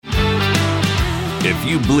If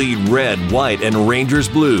you bleed red, white, and Rangers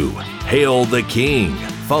blue, hail the king,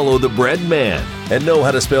 follow the bread man, and know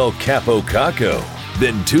how to spell Capo Caco,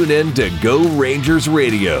 then tune in to Go Rangers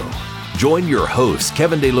Radio. Join your hosts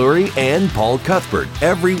Kevin DeLury and Paul Cuthbert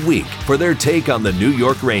every week for their take on the New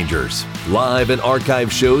York Rangers. Live and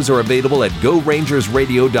archive shows are available at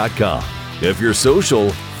GoRangersRadio.com. If you're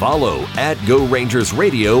social, follow at Go Rangers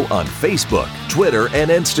Radio on Facebook, Twitter,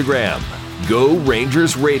 and Instagram. Go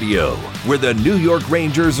Rangers Radio, where the New York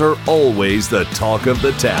Rangers are always the talk of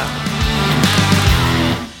the town.